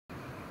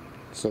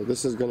So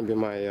this is going to be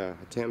my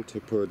attempt to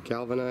put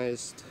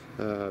galvanized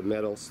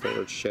metal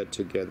storage shed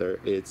together.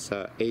 It's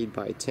 8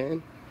 by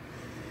 10.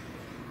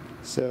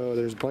 So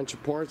there's a bunch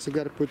of parts I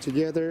got to put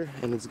together,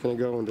 and it's going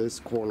to go in this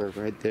corner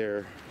right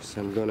there.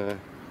 So I'm going to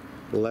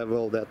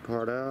level that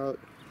part out,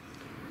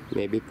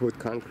 maybe put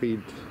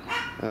concrete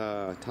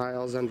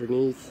tiles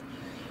underneath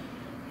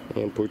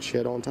and put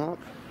shed on top.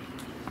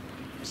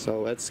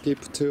 So let's skip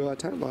to a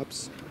time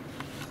lapse.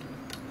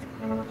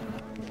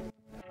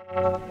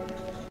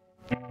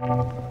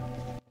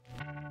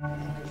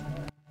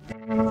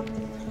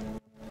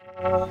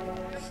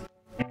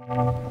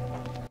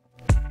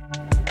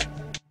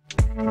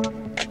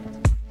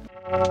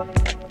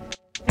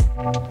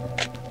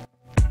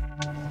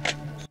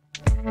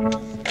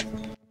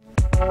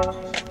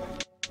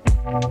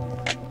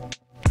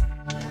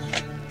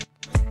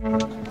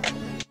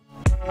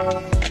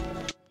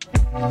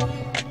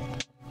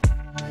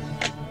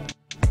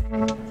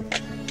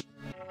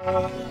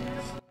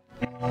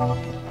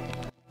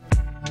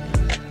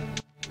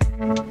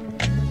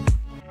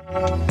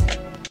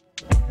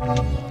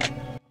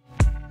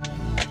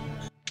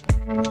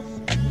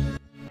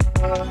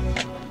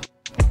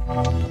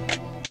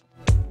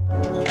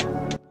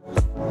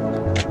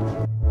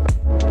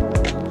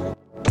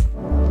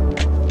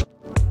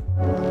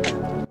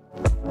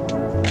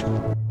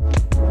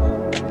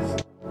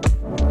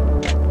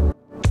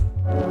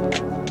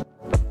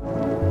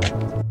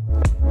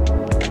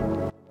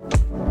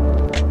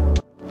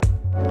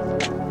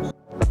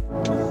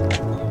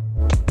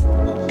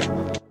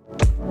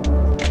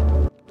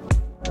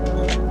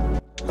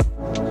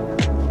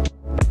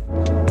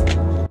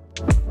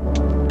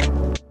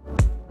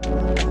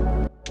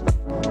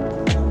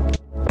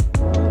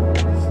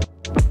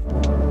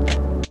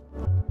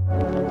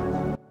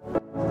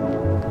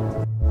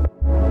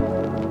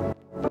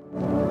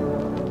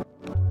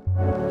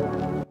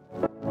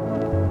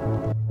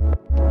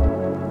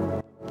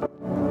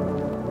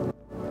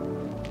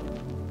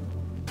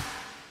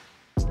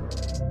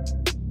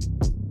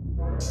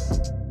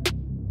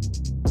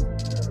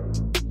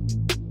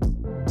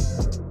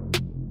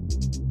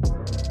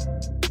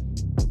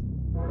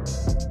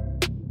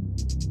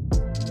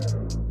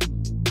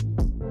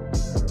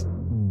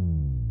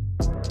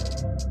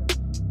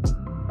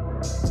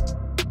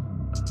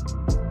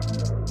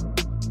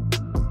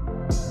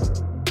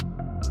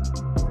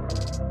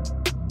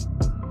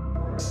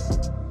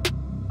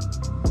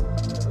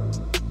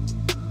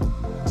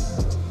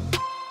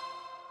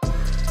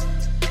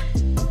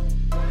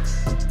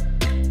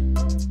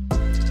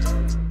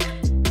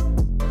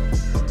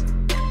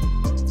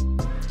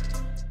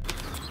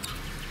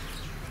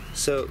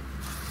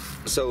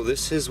 So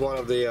this is one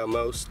of the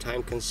most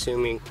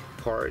time-consuming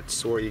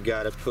parts, where you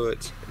gotta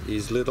put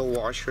these little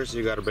washers.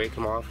 You gotta break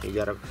them off. You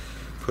gotta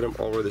put them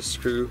over the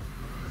screw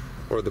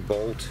or the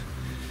bolt.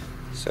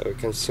 So it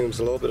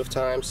consumes a little bit of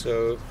time.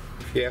 So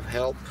if you have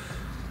help,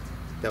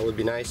 that would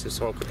be nice if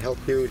someone could help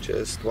you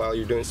just while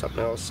you're doing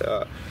something else.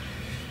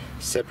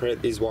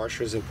 Separate these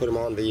washers and put them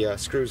on the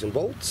screws and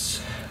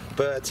bolts.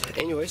 But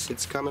anyways,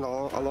 it's coming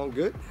along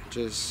good.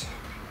 Just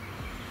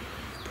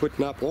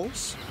putting up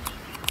walls.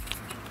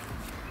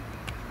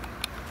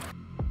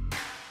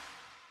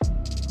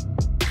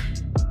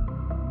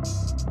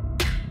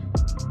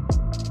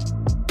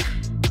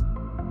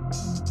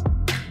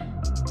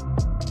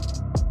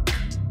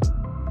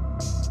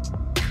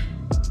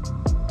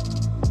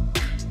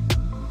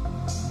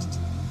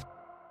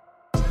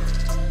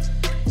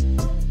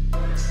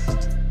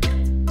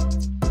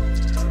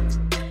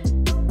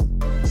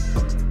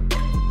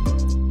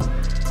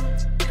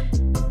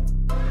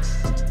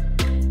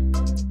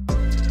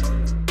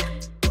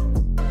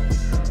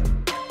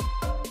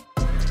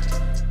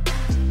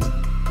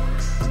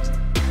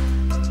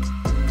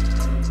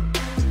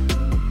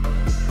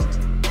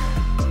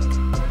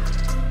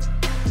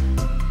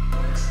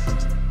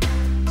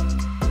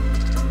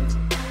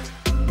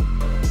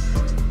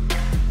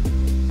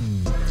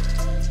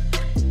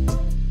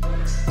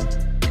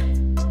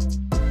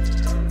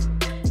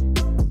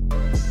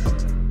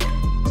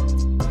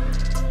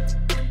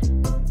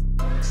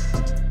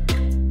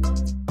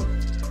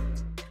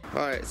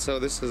 Alright, so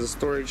this is a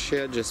storage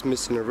shed, just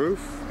missing a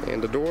roof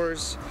and the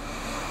doors,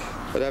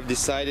 but I've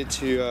decided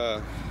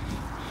to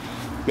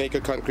make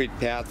a concrete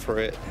path for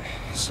it.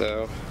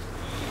 So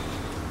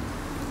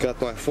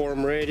got my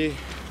form ready,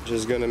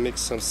 just gonna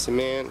mix some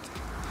cement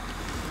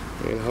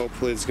and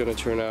hopefully it's gonna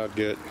turn out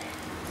good.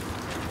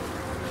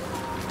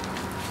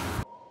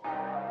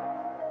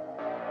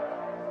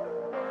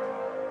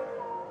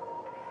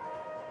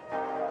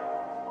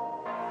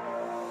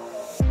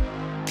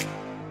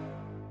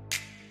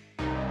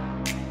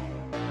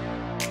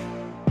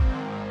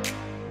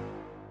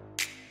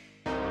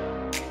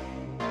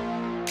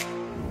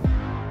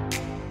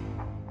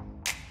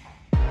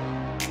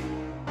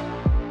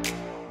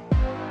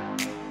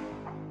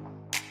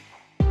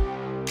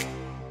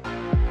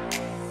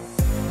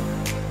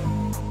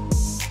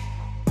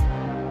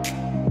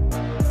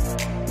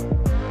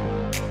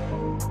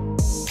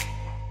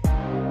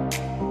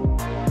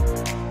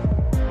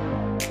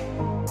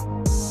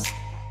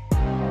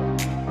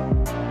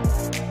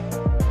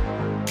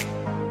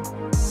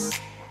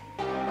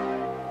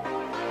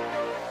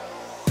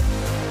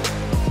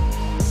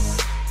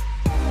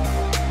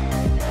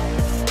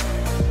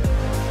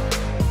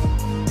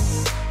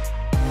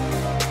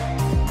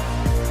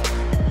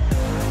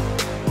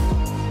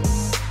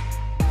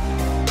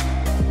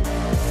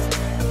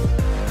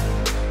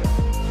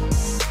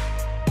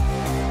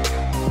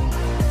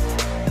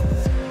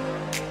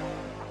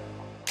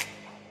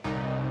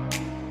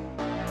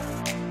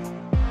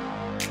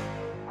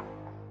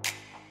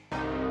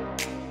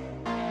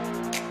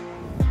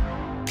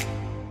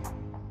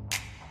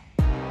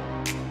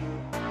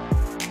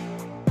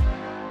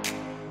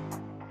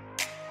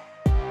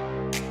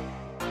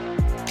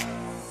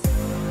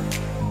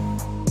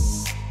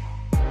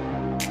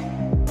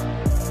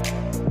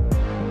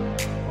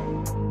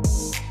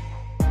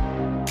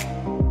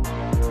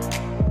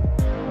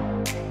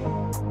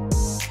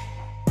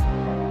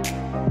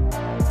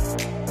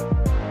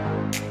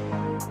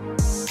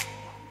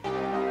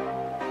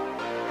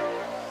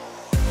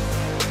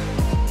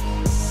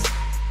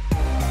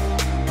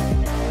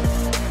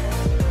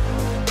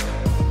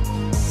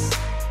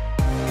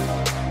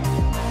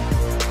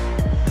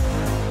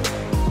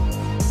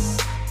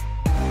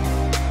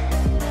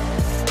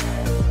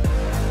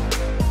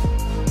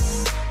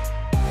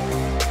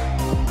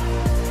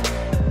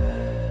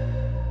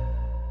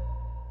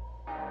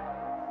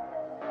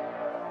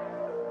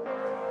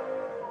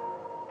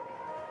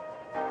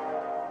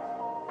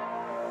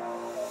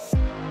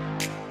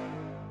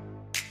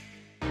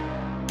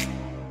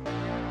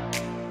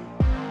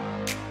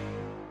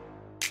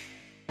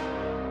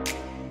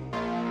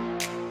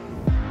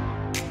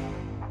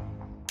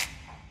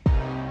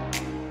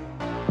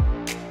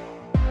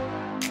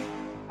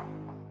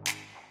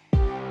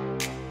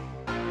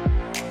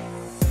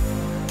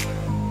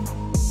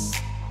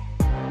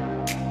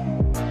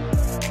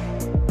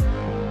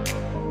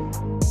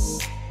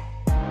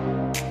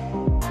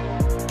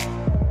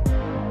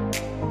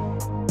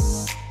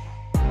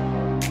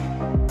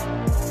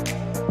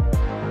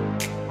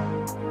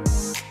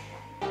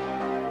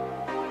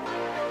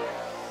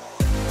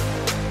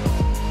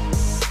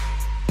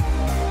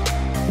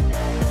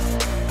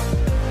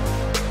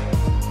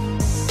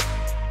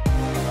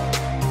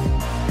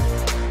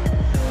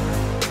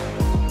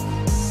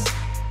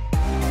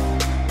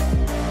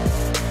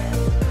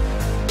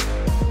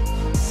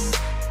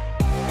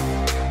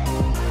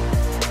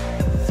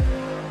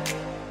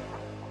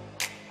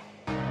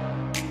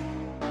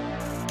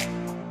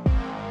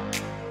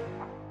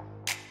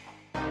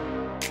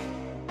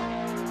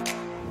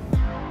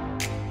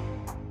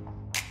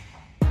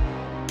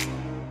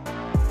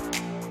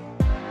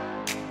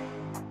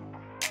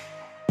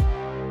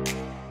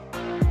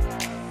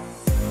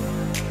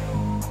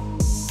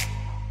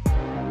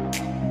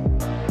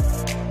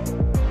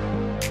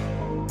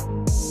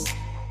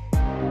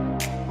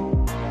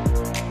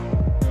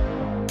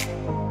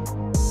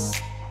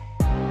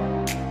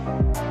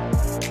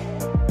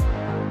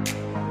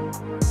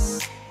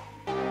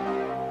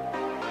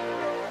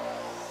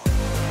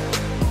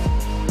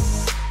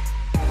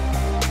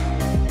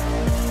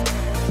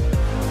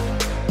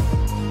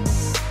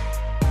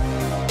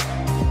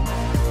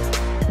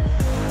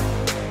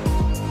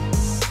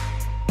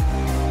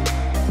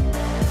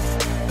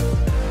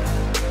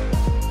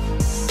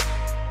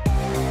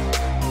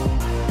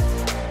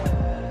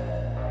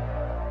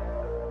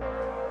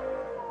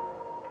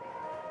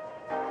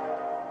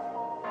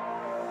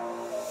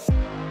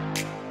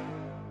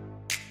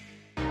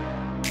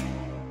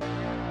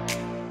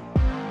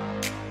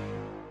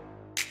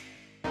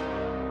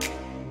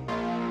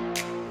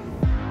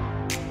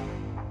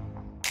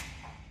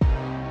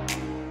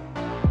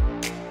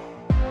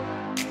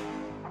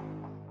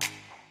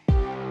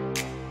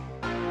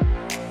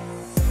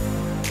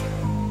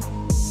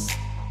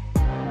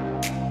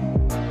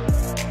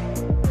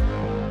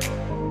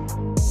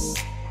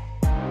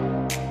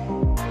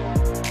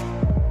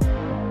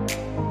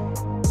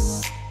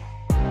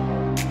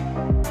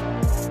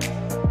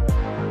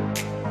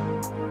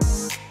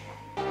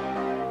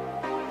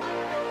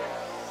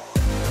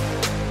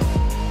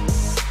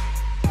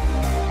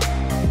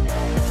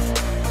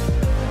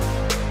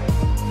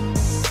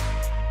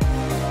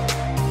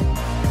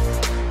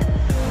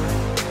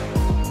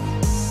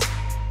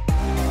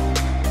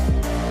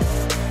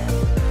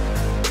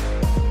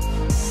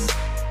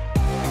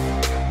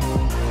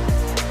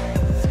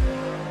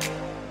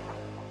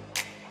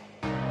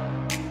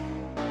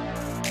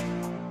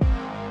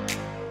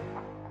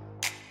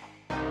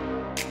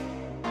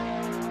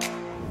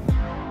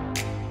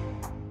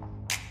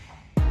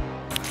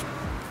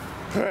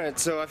 Alright,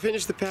 so I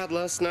finished the pad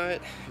last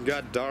night. It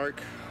got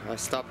dark. I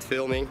stopped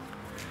filming.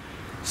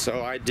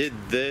 So I did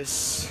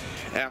this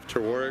after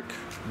work.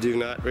 Do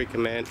not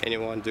recommend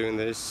anyone doing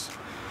this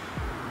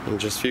in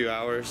just a few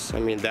hours. I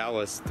mean, that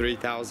was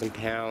 3,000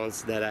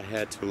 pounds that I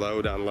had to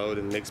load, unload,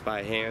 and mix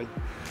by hand.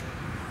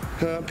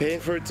 Paying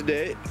for it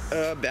today.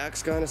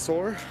 Back's kind of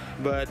sore,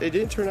 but it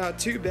didn't turn out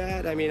too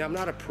bad. I mean, I'm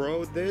not a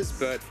pro at this,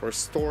 but for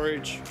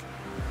storage,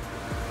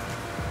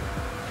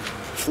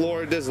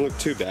 floor, it doesn't look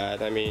too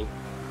bad. I mean,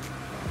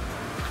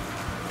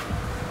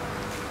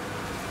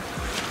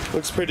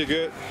 looks pretty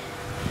good.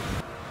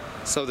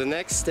 So the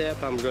next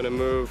step, I'm gonna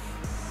move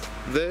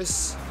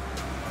this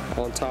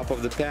on top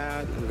of the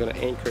pad. I'm gonna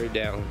anchor it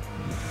down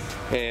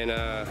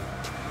and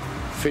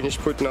finish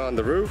putting on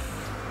the roof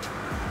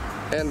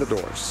and the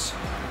doors.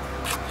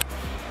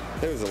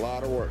 It was a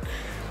lot of work.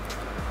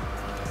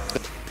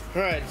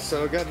 Alright,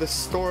 so I got the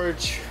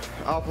storage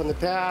up on the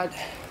pad.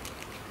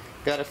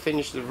 Gotta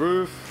finish the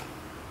roof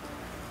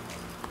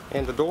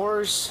and the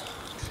doors.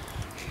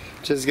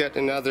 Just got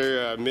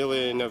another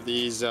million of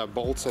these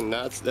bolts and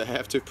nuts that I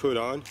have to put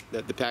on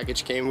that the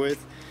package came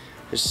with.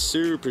 They're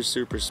super,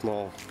 super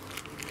small.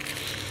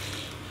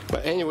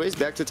 But anyways,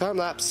 back to time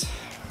lapse.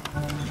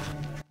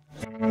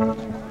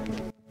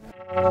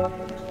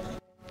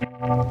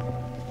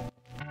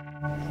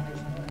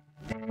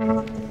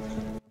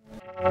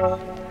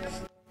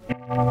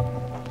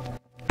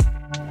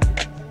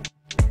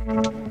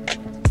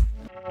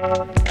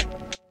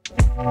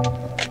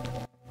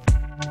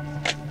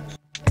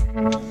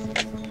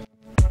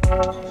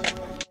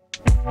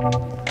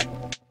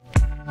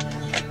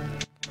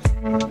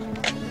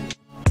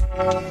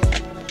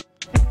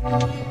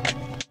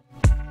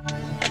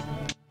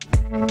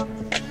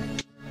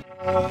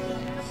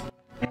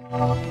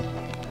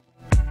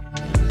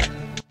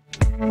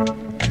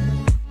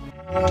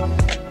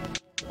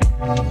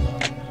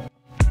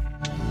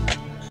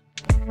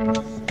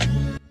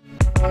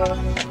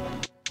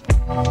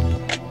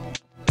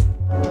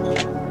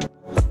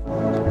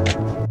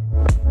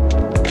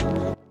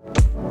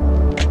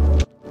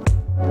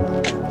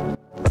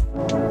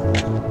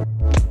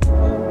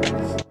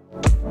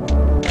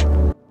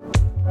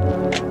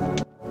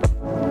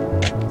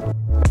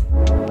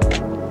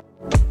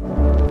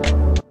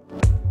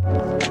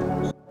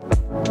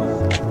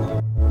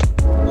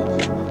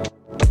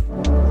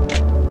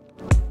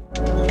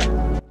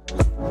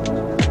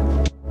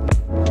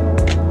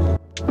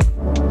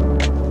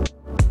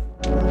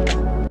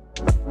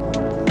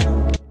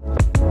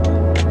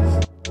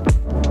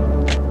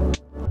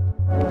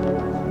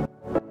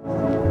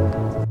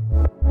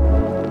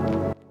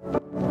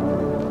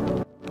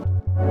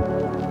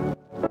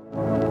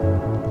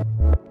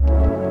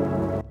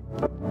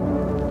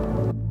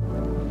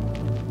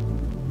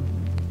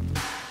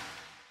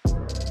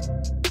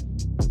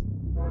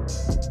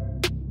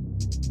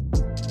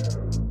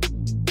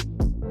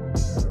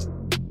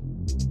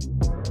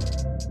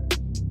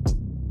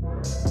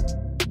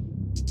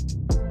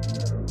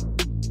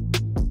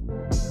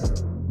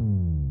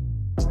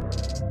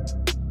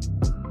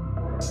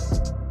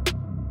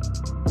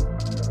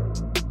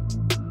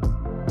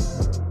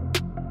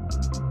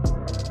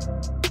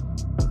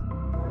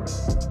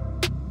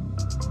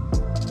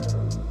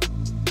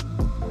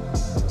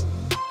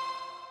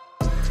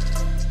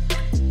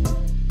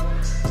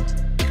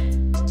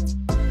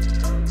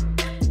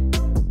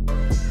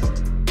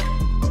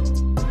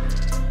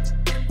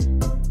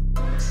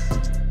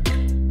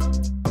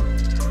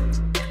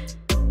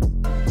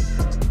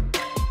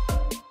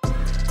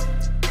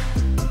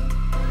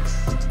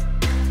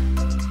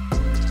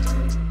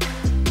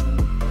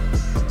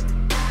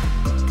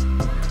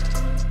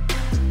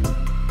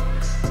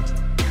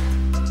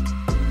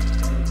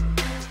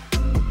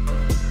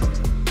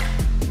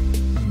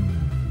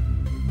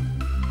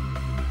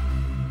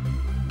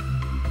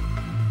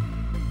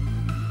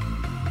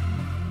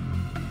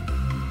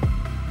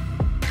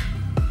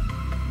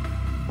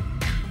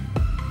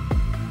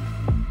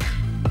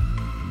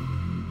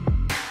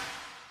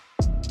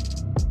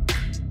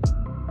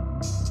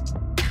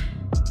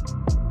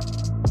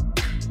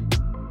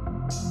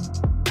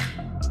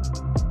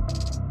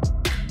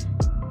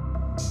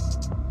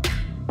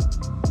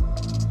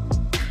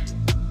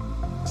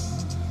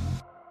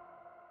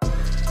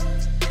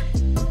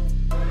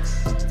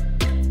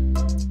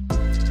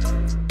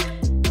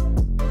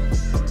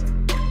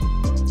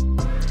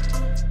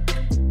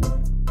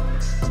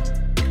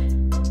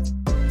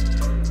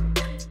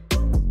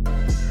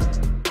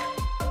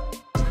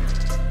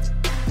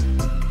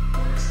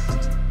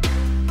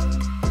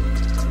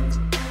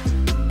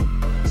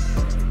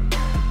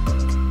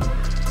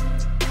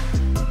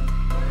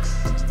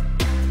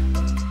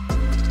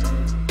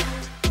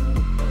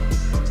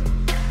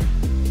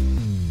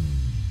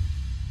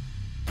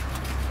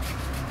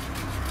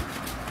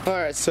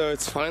 Alright, so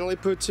it's finally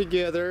put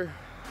together.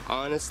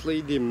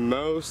 Honestly, the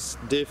most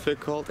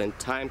difficult and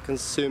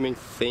time-consuming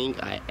thing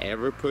I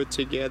ever put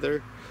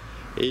together.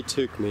 It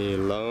took me a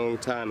long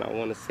time. I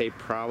want to say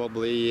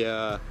probably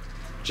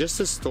just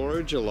the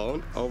storage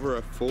alone over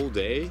a full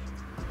day.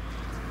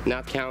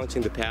 not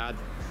counting the pad.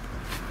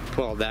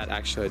 Well, that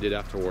actually I did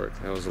after work.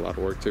 That was a lot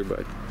of work too,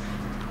 but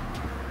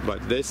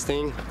this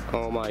thing,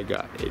 oh my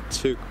god, it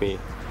took me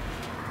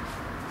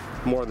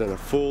more than a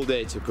full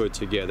day to put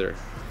together.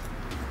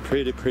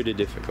 Pretty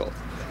difficult,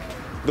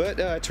 but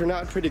it turned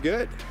out pretty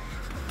good.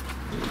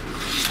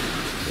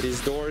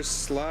 These doors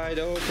slide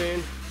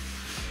open.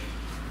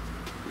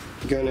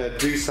 Gonna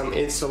do some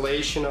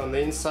insulation on the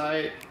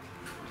inside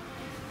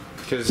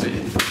because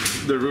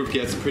the roof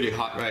gets pretty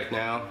hot right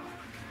now.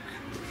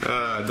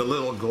 The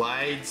little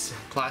glides,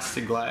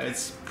 plastic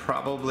glides,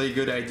 probably a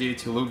good idea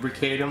to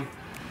lubricate them.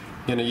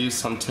 Gonna use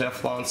some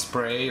Teflon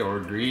spray or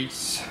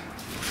grease.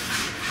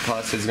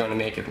 Plus it's gonna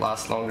make it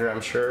last longer,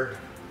 I'm sure.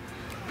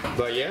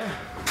 But yeah,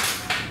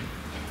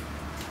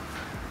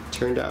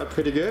 turned out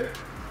pretty good.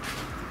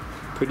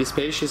 Pretty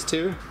spacious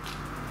too.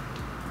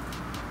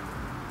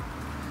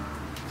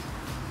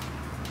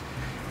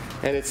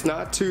 And it's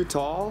not too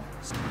tall.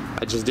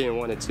 I just didn't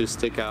want it to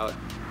stick out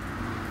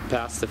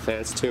past the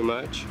fence too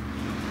much.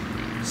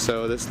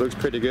 So this looks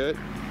pretty good.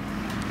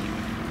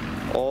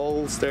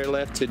 All there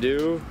left to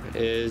do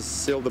is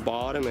seal the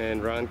bottom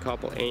and run a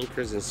couple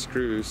anchors and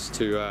screws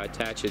to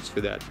attach it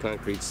to that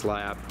concrete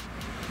slab.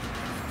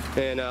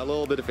 And a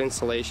little bit of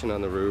insulation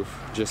on the roof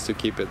just to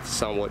keep it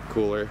somewhat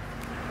cooler.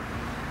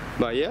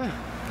 But yeah.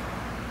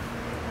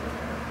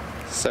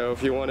 So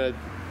if you want to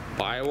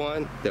buy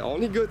one, the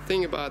only good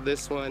thing about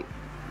this one,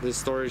 this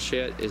storage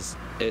shed, is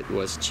it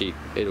was cheap.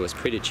 It was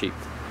pretty cheap.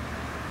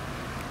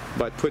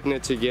 But putting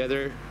it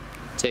together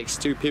takes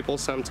two people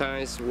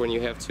sometimes when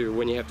you have to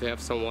have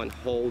someone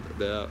hold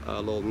the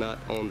little nut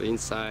on the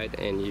inside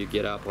and you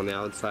get up on the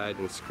outside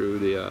and screw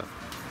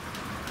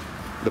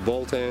the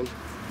bolt in.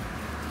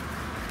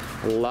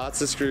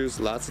 Lots of screws,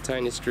 lots of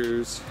tiny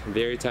screws,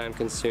 very time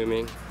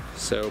consuming.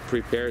 So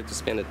prepare to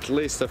spend at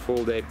least a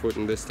full day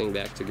putting this thing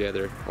back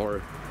together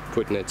or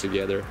putting it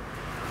together,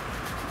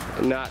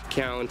 not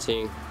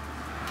counting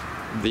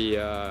the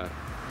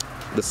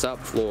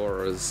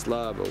subfloor or the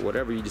slab or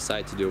whatever you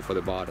decide to do for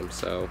the bottom.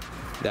 So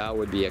that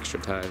would be extra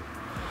time.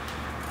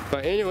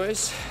 But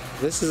anyways,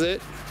 this is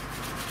it.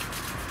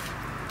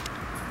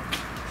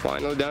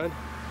 Finally done.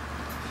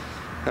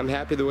 I'm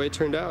happy the way it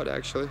turned out,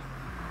 actually.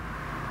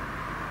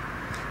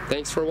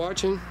 Thanks for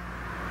watching.